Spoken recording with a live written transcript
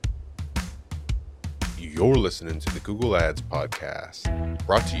You're listening to the Google Ads Podcast,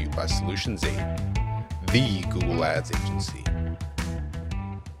 brought to you by Solutions 8, the Google Ads agency.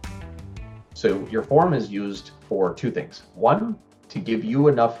 So your form is used for two things. One, to give you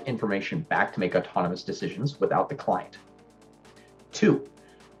enough information back to make autonomous decisions without the client. Two,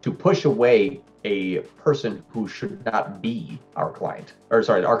 to push away a person who should not be our client,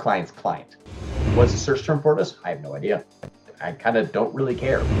 our client's client. What's the search term for this? I have no idea. I kind of don't really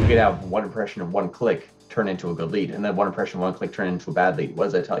care. You could have one impression and one click turn into a good lead, and then one impression, one click turn into a bad lead. What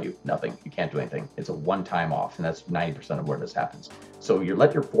does that tell you? Nothing. You can't do anything. It's a one-time off, and that's 90% of where this happens. So you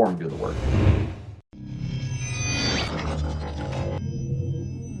let your form do the work.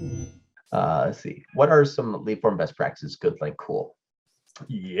 Let's see. What are some lead form best practices? Good, like cool.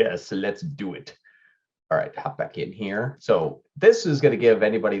 Yes, let's do it. All right, hop back in here. So this is going to give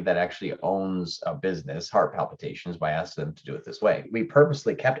anybody that actually owns a business heart palpitations by asking them to do it this way. We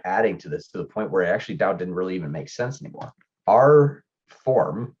purposely kept adding to this to the point where it actually now didn't really even make sense anymore. Our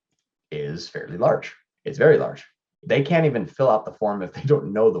form is fairly large. It's very large. They can't even fill out the form if they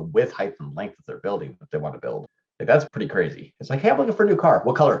don't know the width, height, and length of their building that they want to build. Like, that's pretty crazy. It's like, hey, I'm looking for a new car.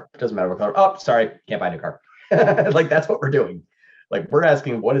 What color? It doesn't matter what color. Oh, sorry, can't buy a new car. Like, that's what we're doing. Like, we're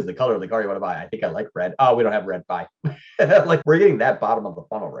asking, what is the color of the car you want to buy? I think I like red. Oh, we don't have red. Bye. Like, we're getting that bottom of the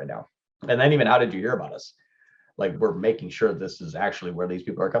funnel right now. And then even, how did you hear about us? Like, we're making sure this is actually where these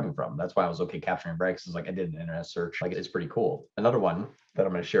people are coming from. That's why I was okay capturing breaks. It's like, I did an internet search. Like, it's pretty cool. Another one that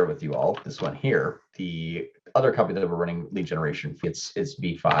I'm going to share with you all, this one here, the other company that we're running lead generation, it's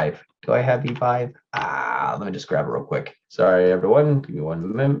V5. Do I have V5? Let me just grab it real quick. Sorry, everyone. Give me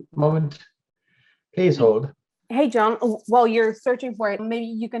one moment. Please hold. Hey, John, while you're searching for it, maybe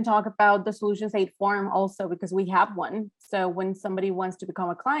you can talk about the Solutions 8 form also, because we have one. So when somebody wants to become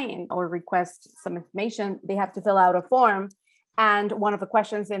a client or request some information, they have to fill out a form. And one of the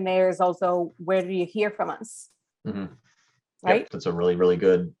questions in there is also, where do you hear from us? Mm-hmm. Right? Yep, that's a really, really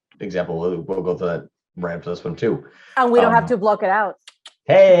good example. We'll go to that right after this one too. And we don't have to block it out.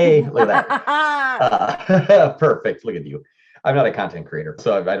 Hey, look at that. Perfect. Look at you. I'm not a content creator,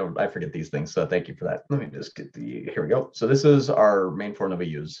 so I forget these things. So thank you for that. Let me just get here we go. So this is our main form that we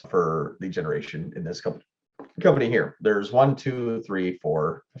use for lead generation in this company here. There's 1, 2, 3,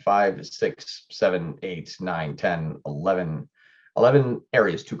 4, 5, 6, 7, 8, 9, 10, 11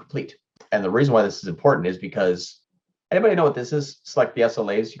 areas to complete. And the reason why this is important is because anybody know what this is? Select the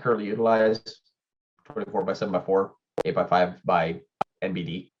SLAs you currently utilize, 24 by 7 by 4, 8 by 5 by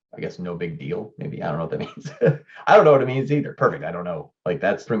NBD. I guess no big deal. Maybe. I don't know what that means. I don't know what it means either. Perfect. I don't know. Like,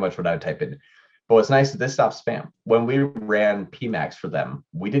 that's pretty much what I would type in. But what's nice is this stops spam. When we ran PMAX for them,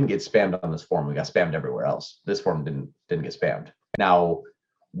 we didn't get spammed on this form. We got spammed everywhere else. This form didn't get spammed. Now,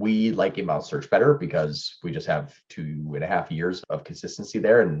 we like inbound search better because we just have 2.5 years of consistency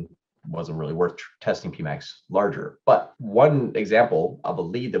there, and wasn't really worth testing PMAX larger. But one example of a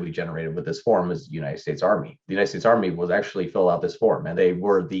lead that we generated with this form is the United States Army. The United States Army was actually fill out this form, and they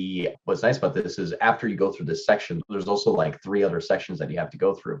were what's nice about this is after you go through this section, there's also like 3 other sections that you have to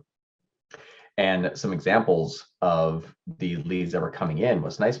go through. And some examples of the leads that were coming in,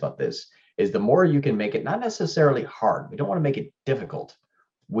 what's nice about this is the more you can make it, not necessarily hard. We don't want to make it difficult.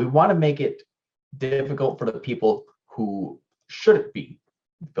 We want to make it difficult for the people who shouldn't be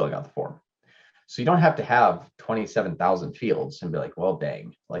filling out the form. So you don't have to have 27,000 fields and be like, well,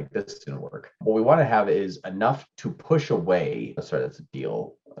 dang, like this didn't work. What we want to have is enough to push away. Sorry, that's a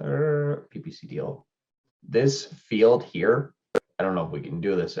deal. PPC deal. This field here, I don't know if we can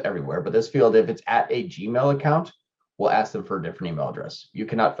do this everywhere, but this field, if it's at a Gmail account, we'll ask them for a different email address. You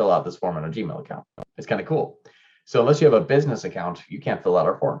cannot fill out this form on a Gmail account. It's kind of cool. So unless you have a business account, you can't fill out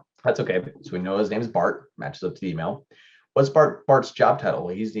our form. That's okay. So we know his name is Bart, matches up to the email. What's Bart's job title?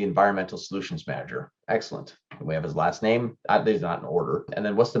 Well, he's the Environmental Solutions Manager. Excellent. We have his last name. These not in order. And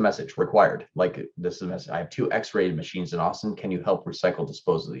then what's the message required? Like, this is a message. I have 2 X-rated machines in Austin. Can you help recycle,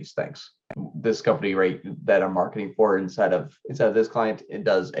 dispose of these things? This company, right, that I'm marketing for inside of this client, it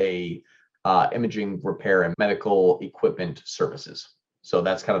does a imaging, repair, and medical equipment services. So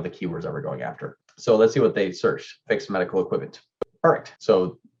that's kind of the keywords that we're going after. So let's see what they searched. Fixed medical equipment. Perfect.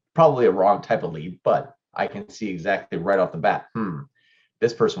 So probably a wrong type of lead, but I can see exactly right off the bat,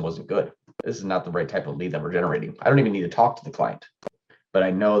 this person wasn't good. This is not the right type of lead that we're generating. I don't even need to talk to the client, but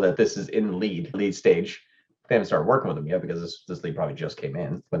I know that this is in lead stage. They haven't started working with them yet because this lead probably just came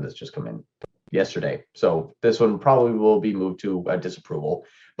in. When this just come in? Yesterday. So this one probably will be moved to a disapproval,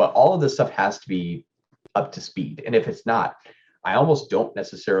 but all of this stuff has to be up to speed. And if it's not, I almost don't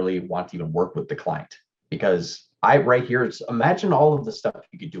necessarily want to even work with the client, because right here, imagine all of the stuff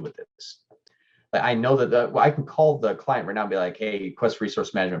you could do with this. I know that I can call the client right now and be like, hey, Quest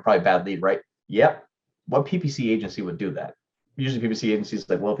Resource Management, probably bad lead, right? Yep. what PPC agency would do that? Usually PPC agencies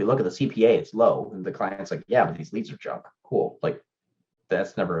like, well, if you look at the CPA, it's low. And the client's like, yeah, but these leads are junk. Cool. Like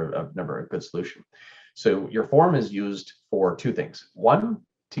that's never a good solution. So your form is used for two things. One,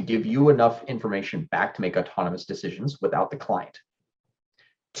 to give you enough information back to make autonomous decisions without the client.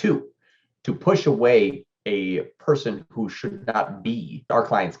 Two, to push away a person who should not be our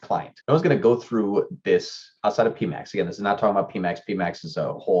client's client. I was going to go through this outside of PMAX. Again, this is not talking about PMAX. PMAX is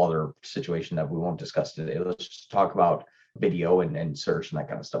a whole other situation that we won't discuss today. Let's just talk about video and search and that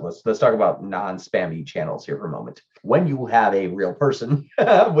kind of stuff. Let's talk about non-spammy channels here for a moment. When you have a real person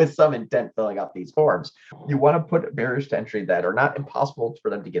with some intent filling out these forms, you want to put barriers to entry that are not impossible for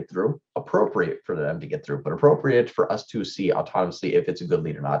them to get through, appropriate for them to get through, but appropriate for us to see autonomously if it's a good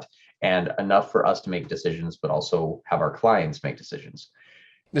lead or not, and enough for us to make decisions, but also have our clients make decisions.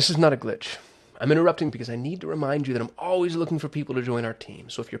 This is not a glitch. I'm interrupting because I need to remind you that I'm always looking for people to join our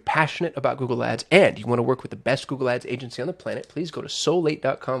team. So if you're passionate about Google Ads and you want to work with the best Google Ads agency on the planet, please go to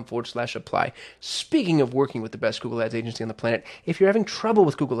solate.com/apply. Speaking of working with the best Google Ads agency on the planet, if you're having trouble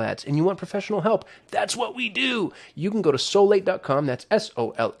with Google Ads and you want professional help, that's what we do. You can go to solate.com, that's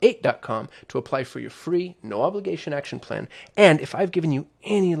SOL8.com, to apply for your free, no obligation action plan. And if I've given you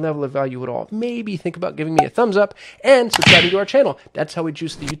any level of value at all, maybe think about giving me a thumbs up and subscribing to our channel. That's how we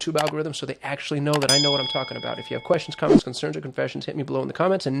juice the YouTube algorithm so they actually know that I know what I'm talking about. If you have questions, comments, concerns, or confessions, hit me below in the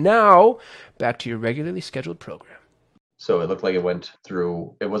comments. And now, back to your regularly scheduled program. So it looked like it went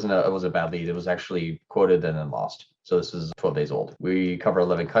through, it wasn't a bad lead. It was actually quoted and then lost. So this is 12 days old. We cover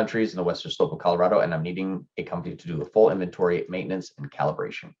 11 countries in the western slope of Colorado, and I'm needing a company to do a full inventory, maintenance, and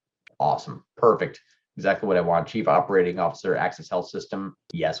calibration. Awesome. Perfect. Exactly what I want. Chief Operating Officer, Access Health System.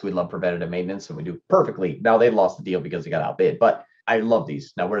 Yes, we love preventative maintenance, and we do perfectly. Now they lost the deal because they got outbid, but I love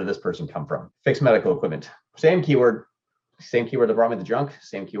these. Now, where did this person come from? Fixed medical equipment. Same keyword that brought me the junk,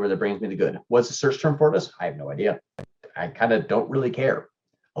 same keyword that brings me the good. What's the search term for this? I have no idea. I kind of don't really care.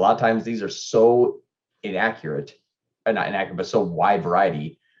 A lot of times these are so inaccurate, not inaccurate, but so wide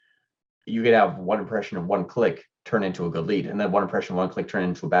variety. You could have one impression and one click turn into a good lead, and then one impression, one click turn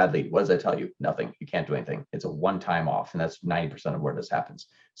into a bad lead. What does that tell you? Nothing. You can't do anything. It's a one-time off, and that's 90% of where this happens.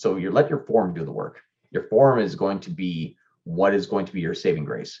 So you let your form do the work. Your form is going to be what is going to be your saving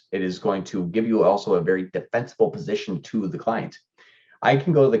grace. It is going to give you also a very defensible position to the client. I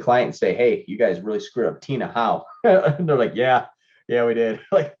can go to the client and say, hey, you guys really screwed up Tina. How? And they're like, yeah, we did.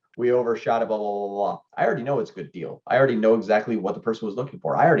 Like, we overshot it, blah, blah, blah, blah. I already know it's a good deal. I already know exactly what the person was looking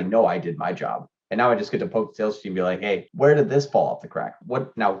for. I already know I did my job. And now I just get to poke the sales team and be like, hey, where did this fall off the crack?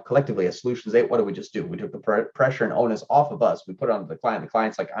 What now collectively as Solutions 8, what did we just do? We took the pressure and onus off of us. We put it on the client. The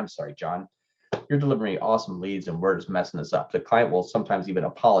client's like, I'm sorry, John, you're delivering awesome leads and we're just messing this up. The client will sometimes even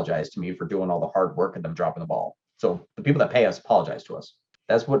apologize to me for doing all the hard work and them dropping the ball. So the people that pay us apologize to us.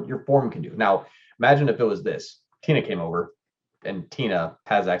 That's what your form can do. Now, imagine if it was this. Tina came over and Tina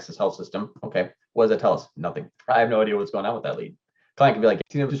has Access Health System. Okay, what does that tell us? Nothing. I have no idea what's going on with that lead. Client can be like,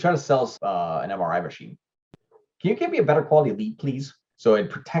 Tina, I'm just trying to sell an MRI machine. Can you give me a better quality lead, please? So it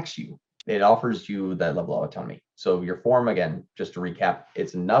protects you. It offers you that level of autonomy. So your form, again, just to recap,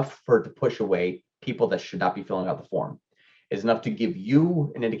 it's enough for it to push away people that should not be filling out the form. It's enough to give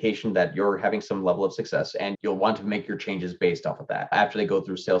you an indication that you're having some level of success and you'll want to make your changes based off of that after they go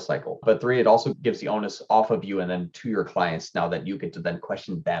through sales cycle. But 3, it also gives the onus off of you and then to your clients now that you get to then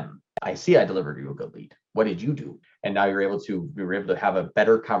question them. I see I delivered you a good lead. What did you do? And now you're able to have a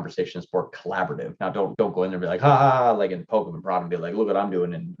better conversation. It's more collaborative. Now don't go in there and be like, ha, like and poke them and prod and be like, look what I'm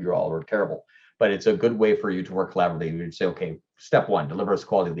doing and you're all terrible. But it's a good way for you to work collaboratively. You say, okay, step 1, deliver us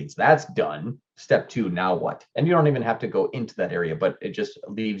quality leads. That's done. Step 2, now what? And you don't even have to go into that area, but it just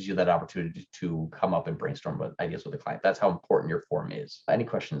leaves you that opportunity to come up and brainstorm with ideas with the client. That's how important your form is. Any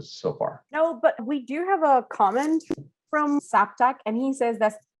questions so far? No, but we do have a comment from Saptak, and he says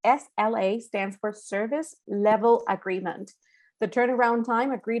that SLA stands for Service Level Agreement, the turnaround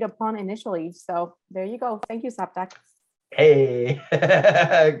time agreed upon initially. So there you go. Thank you, Saptak. Hey,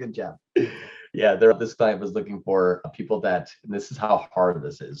 good job. Yeah, this client was looking for people that, and this is how hard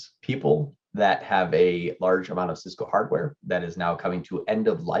this is, people that have a large amount of Cisco hardware that is now coming to end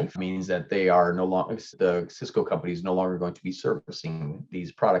of life. Means that they are no longer, the Cisco company is no longer going to be servicing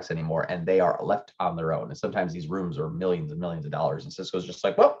these products anymore, and they are left on their own. And sometimes these rooms are millions and millions of dollars, and Cisco's just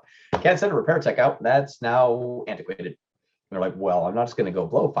like, well, can't send a repair tech out. That's now antiquated. And they're like, well, I'm not just going to go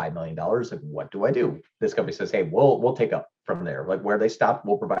blow $5 million. Like, what do I do? This company says, hey, we'll take up from there. Like where they stop,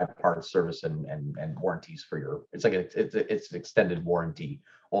 we'll provide parts, service, and warranties for your. It's like it's extended warranty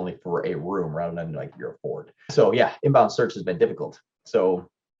only for a room rather than like your Ford. So yeah, inbound search has been difficult. So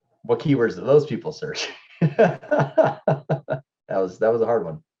what keywords do those people search? That was a hard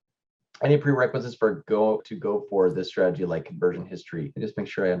one. Any prerequisites for go for this strategy like conversion history? Just make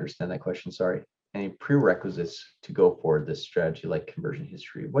sure I understand that question. Sorry. Any prerequisites to go for this strategy like conversion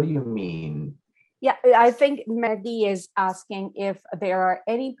history? What do you mean? Yeah, I think Mehdi is asking if there are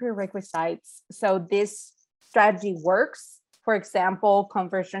any prerequisites so this strategy works. For example,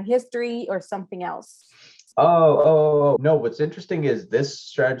 conversion history or something else. Oh, no. What's interesting is this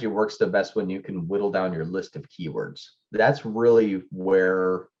strategy works the best when you can whittle down your list of keywords. That's really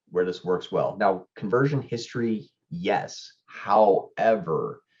where this works well. Now, conversion history, yes.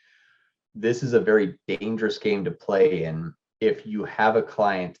 However, this is a very dangerous game to play in if you have a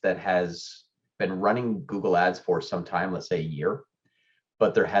client that has been running Google Ads for some time, let's say a year,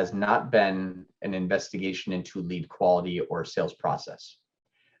 but there has not been an investigation into lead quality or sales process.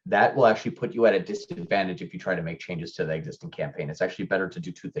 That will actually put you at a disadvantage if you try to make changes to the existing campaign. It's actually better to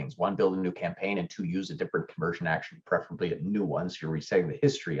do two things. One, build a new campaign, and two, use a different conversion action, preferably a new one, so you're resetting the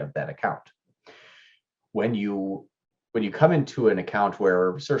history of that account. When you come into an account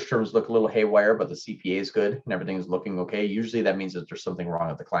where search terms look a little haywire, but the CPA is good and everything is looking okay, usually that means that there's something wrong,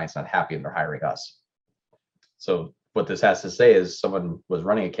 that the client's not happy and they're hiring us. So what this has to say is someone was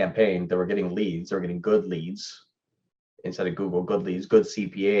running a campaign, they were getting leads, they were getting good leads, instead of Google, good leads, good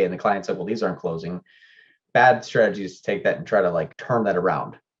CPA, and the client said, well, these aren't closing. Bad strategy is to take that and try to like turn that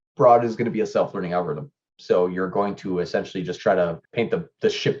around. Broad is going to be a self-learning algorithm. So you're going to essentially just try to paint the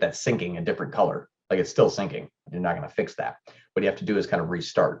ship that's sinking a different color. Like it's still sinking. You're not going to fix that. What you have to do is kind of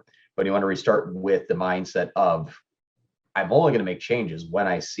restart. But you want to restart with the mindset of, I'm only going to make changes when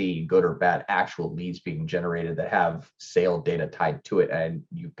I see good or bad actual leads being generated that have sale data tied to it. And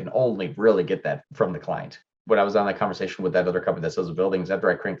you can only really get that from the client. When I was on that conversation with that other company that sells the buildings, after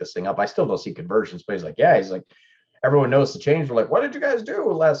I cranked this thing up, I still don't see conversions. But he's like, everyone knows the change. We're like, what did you guys do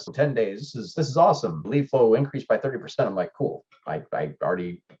last 10 days? This is awesome. Lead flow increased by 30%. I'm like, cool. I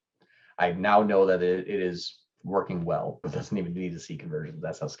now know that it is working well. It doesn't even need to see conversions.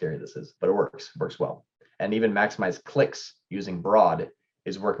 That's how scary this is. But it works well. And even maximize clicks using broad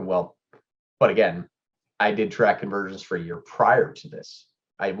is working well. But again, I did track conversions for a year prior to this.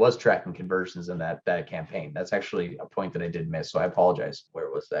 I was tracking conversions in that campaign. That's actually a point that I did miss. So I apologize. Where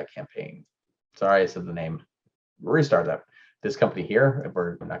was that campaign? Sorry, I said the name. Restart that. This company here, if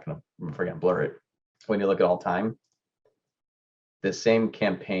we're going to blur it. When you look at all time, the same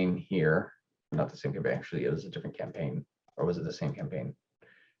campaign here, not the same campaign, actually, it was a different campaign. Or was it the same campaign?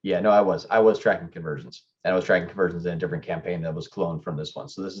 Yeah, no, I was tracking conversions. And I was tracking conversions in a different campaign that was cloned from this one.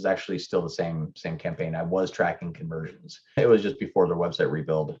 So this is actually still the same campaign. I was tracking conversions. It was just before the website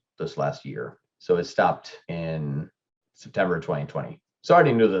rebuild this last year. So it stopped in September 2020. So I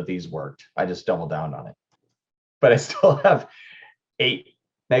already knew that these worked. I just doubled down on it. But I still have 8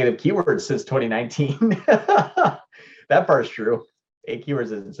 negative keywords since 2019. That part's true. 8 keywords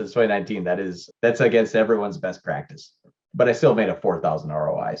since 2019. That's against everyone's best practice. But I still made a 4,000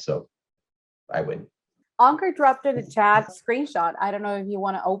 ROI, so I win. Ankur dropped in the chat screenshot. I don't know if you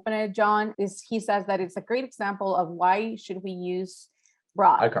want to open it, John. He says that it's a great example of why should we use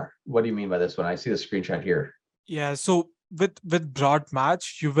broad. Ankur, what do you mean by this one? I see the screenshot here. Yeah, so with broad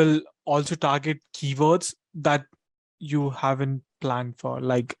match, you will also target keywords that you haven't planned for,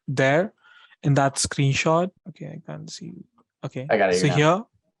 like there in that screenshot. Okay, I can't see. Okay, I got it. So here,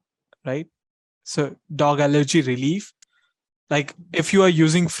 right? So dog allergy relief. Like if you are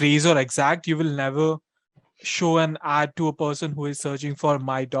using phrase or exact, you will never show an ad to a person who is searching for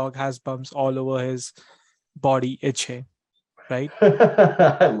my dog has bumps all over his body itching, right?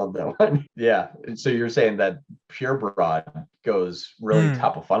 I love that one. Yeah. So you're saying that pure broad goes really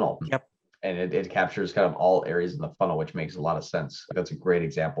top of funnel. Yep. And it captures kind of all areas in the funnel, which makes a lot of sense. That's a great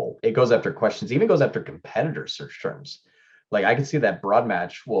example. It goes after questions, even goes after competitor search terms. Like I can see that broad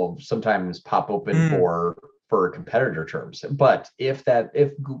match will sometimes pop open for competitor terms. But if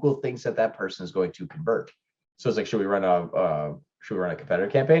Google thinks that person is going to convert, so it's like, should we run a competitor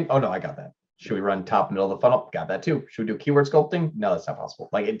campaign? Oh no, I got that. Should we run top middle of the funnel? Got that too. Should we do keyword sculpting? No, that's not possible.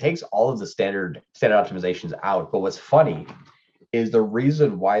 Like it takes all of the standard optimizations out. But what's funny is the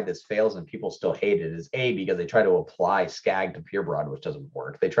reason why this fails and people still hate it is because they try to apply SCAG to pure broad, which doesn't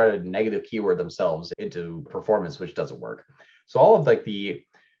work. They try to negative keyword themselves into performance, which doesn't work. So all of like the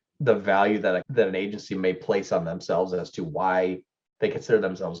value that an agency may place on themselves as to why they consider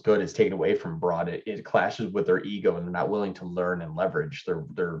themselves good is taken away from broad. It clashes with their ego, and they're not willing to learn and leverage.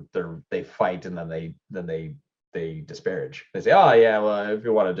 They fight, and then they disparage. They say, oh yeah, well, if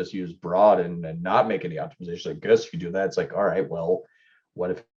you want to just use broad and not make any optimization, I guess you do that. It's like, all right, well,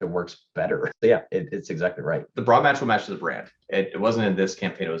 what if it works better? So yeah, it's exactly right. The broad match will match to the brand. It wasn't in this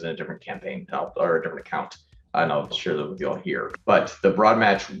campaign, it was in a different campaign or a different account. and I'll share that with you all here. But the broad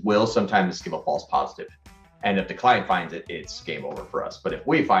match will sometimes give a false positive. And if the client finds it, it's game over for us. But if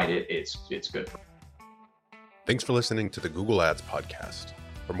we find it, it's good. Thanks for listening to the Google Ads podcast.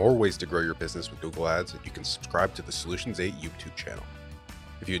 For more ways to grow your business with Google Ads, you can subscribe to the Solutions 8 YouTube channel.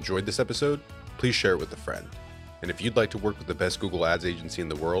 If you enjoyed this episode, please share it with a friend. And if you'd like to work with the best Google Ads agency in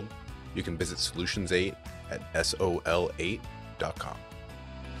the world, you can visit Solutions 8 at sol8.com.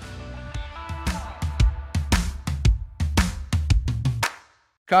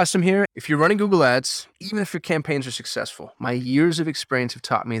 Costum here. If you're running Google Ads, even if your campaigns are successful, my years of experience have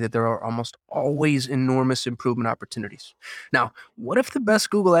taught me that there are almost always enormous improvement opportunities. Now, what if the best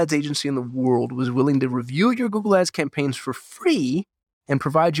Google Ads agency in the world was willing to review your Google Ads campaigns for free and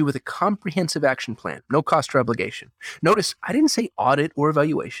provide you with a comprehensive action plan, no cost or obligation? Notice, I didn't say audit or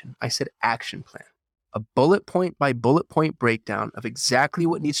evaluation. I said action plan. A bullet point by bullet point breakdown of exactly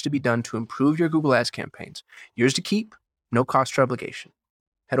what needs to be done to improve your Google Ads campaigns. Yours to keep, no cost or obligation.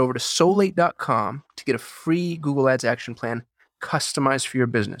 Head over to sol8.com to get a free Google Ads action plan customized for your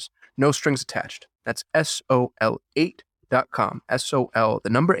business. No strings attached. That's sol8.com. SOL, the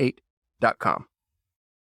number 8.com.